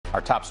Our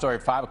top story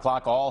at 5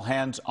 o'clock, all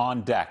hands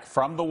on deck.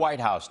 From the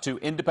White House to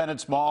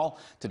Independence Mall,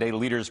 today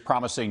leaders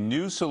promising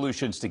new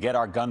solutions to get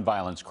our gun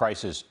violence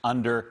crisis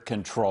under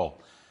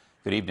control.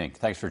 Good evening.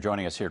 Thanks for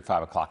joining us here at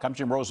 5 o'clock. I'm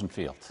Jim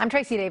Rosenfield. I'm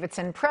Tracy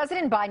Davidson.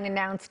 President Biden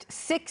announced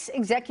 6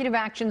 executive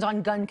actions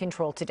on gun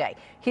control today,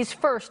 his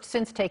first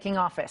since taking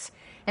office.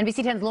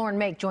 NBC10's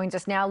Mayk joins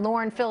us now.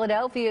 Lauren,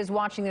 Philadelphia is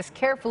watching this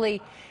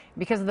carefully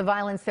because of the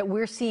violence that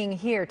we're seeing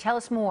here. Tell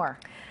us more.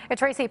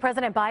 Tracy,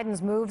 President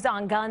Biden's moves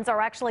on guns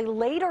are actually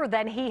later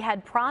than he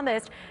had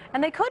promised,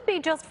 and they could be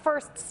just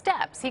first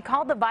steps. He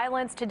called the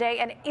violence today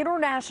an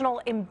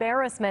international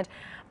embarrassment,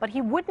 but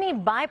he would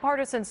need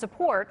bipartisan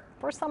support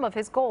for some of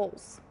his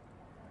goals.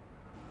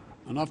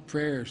 Enough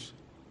prayers.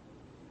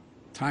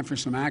 Time for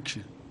some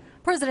action.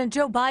 President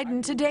Joe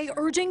Biden today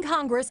urging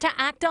Congress to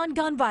act on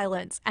gun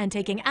violence and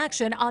taking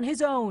action on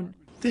his own.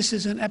 This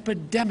is an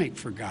epidemic,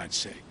 for God's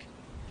sake,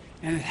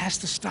 and it has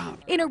to stop.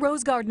 In a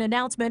Rose Garden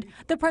announcement,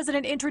 the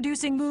president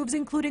introducing moves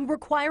including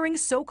requiring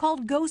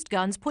so-called ghost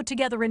guns put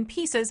together in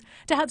pieces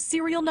to have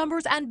serial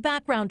numbers and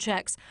background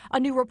checks, a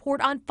new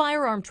report on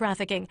firearm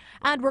trafficking,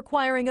 and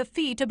requiring a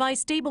fee to buy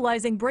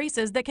stabilizing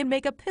braces that can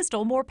make a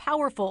pistol more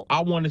powerful.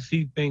 I want to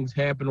see things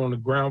happen on the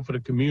ground for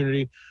the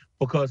community,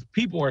 because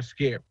people are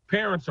scared.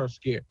 Parents are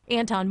scared.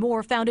 Anton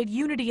Moore founded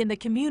Unity in the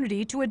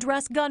Community to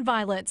address gun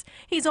violence.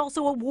 He's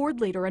also a ward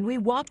leader, and we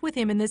walked with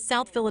him in this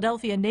South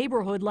Philadelphia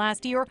neighborhood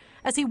last year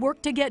as he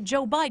worked to get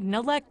Joe Biden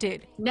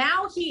elected.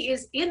 Now he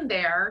is in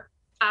there.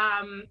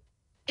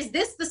 Is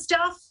this the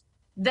stuff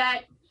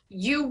that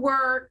you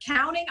were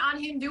counting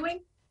on him doing?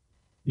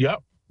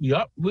 Yep.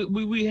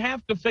 We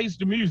have to face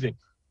the music.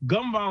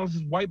 Gun violence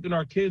is wiping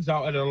our kids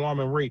out at an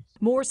alarming rate.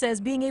 Moore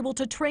says being able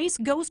to trace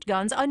ghost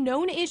guns, a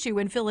known issue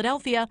in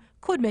Philadelphia,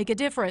 could make a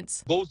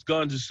difference. Ghost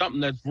guns is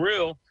something that's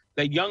real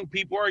that young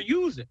people are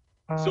using.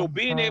 So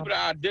being able to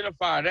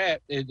identify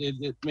that,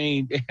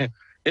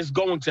 it's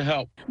going to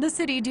help. The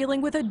city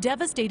dealing with a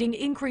devastating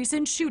increase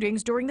in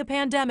shootings during the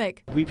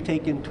pandemic. We've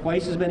taken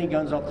twice as many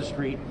guns off the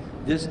street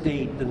this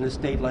date than this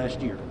date last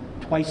year.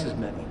 Twice as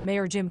many.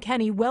 Mayor Jim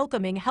Kenney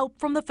welcoming help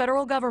from the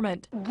federal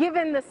government.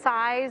 Given the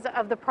size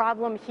of the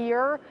problem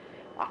here,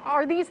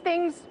 are these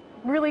things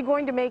really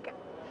going to make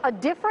a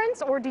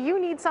difference, or do you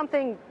need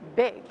something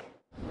big?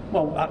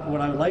 Well, what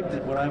I would like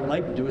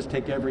to do is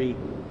take every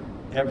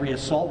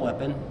assault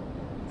weapon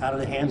out of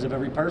the hands of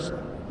every person.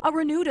 A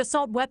renewed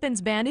assault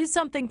weapons ban is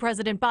something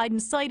President Biden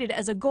cited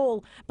as a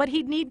goal, but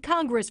he'd need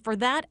Congress for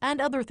that and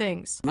other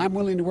things. And I'm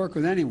willing to work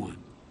with anyone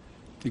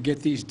to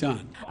get these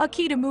done. A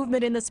key to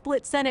movement in the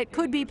split Senate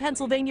could be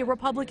Pennsylvania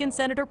Republican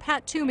Senator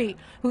Pat Toomey,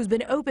 who's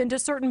been open to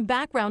certain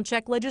background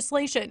check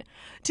legislation.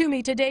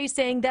 Toomey today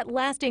saying that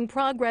lasting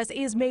progress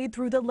is made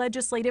through the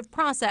legislative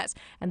process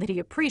and that he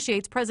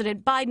appreciates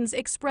President Biden's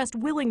expressed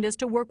willingness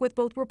to work with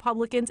both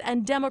Republicans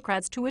and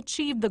Democrats to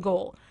achieve the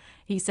goal.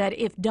 He said,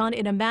 if done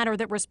in a manner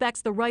that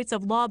respects the rights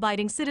of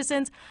law-abiding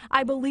citizens,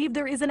 I believe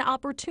there is an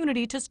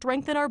opportunity to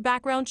strengthen our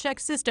background check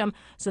system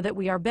so that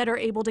we are better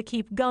able to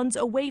keep guns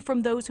away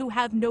from those who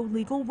have no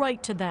legal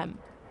right to them.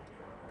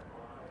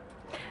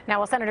 Now,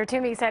 while Senator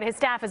Toomey said his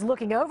staff is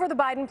looking over the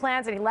Biden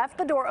plans and he left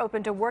the door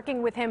open to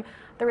working with him,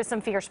 there is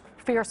some fierce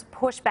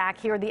pushback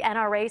here. The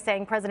NRA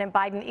saying President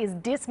Biden is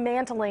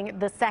dismantling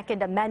the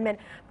Second Amendment.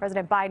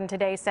 President Biden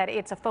today said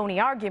it's a phony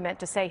argument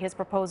to say his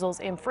proposals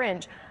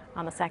infringe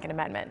on the Second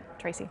Amendment.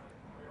 Tracy.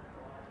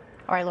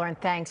 All right, Lauren,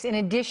 thanks. In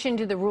addition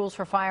to the rules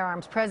for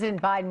firearms,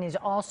 President Biden is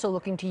also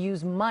looking to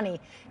use money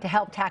to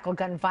help tackle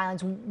gun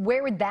violence.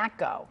 Where would that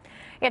go?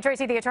 Yeah,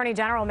 Tracy, the Attorney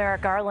General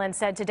Merrick Garland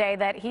said today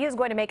that he is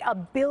going to make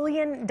 $1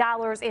 billion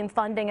in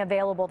funding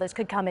available. This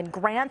could come in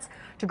grants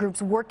to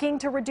groups working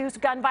to reduce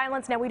gun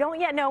violence. Now, we don't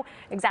yet know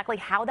exactly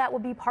how that will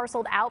be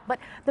parceled out, but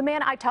the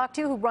man I talked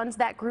to who runs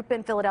that group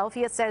in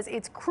Philadelphia says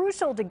it's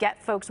crucial to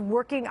get folks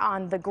working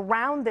on the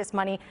ground this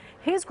money.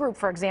 His group,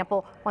 for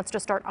example, wants to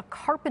start a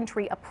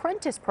carpentry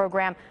apprentice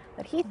program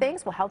that he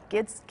thinks will help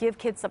give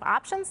kids some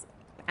options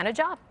and a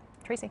job.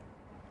 Tracy.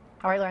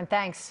 All right, Lauren,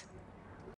 thanks.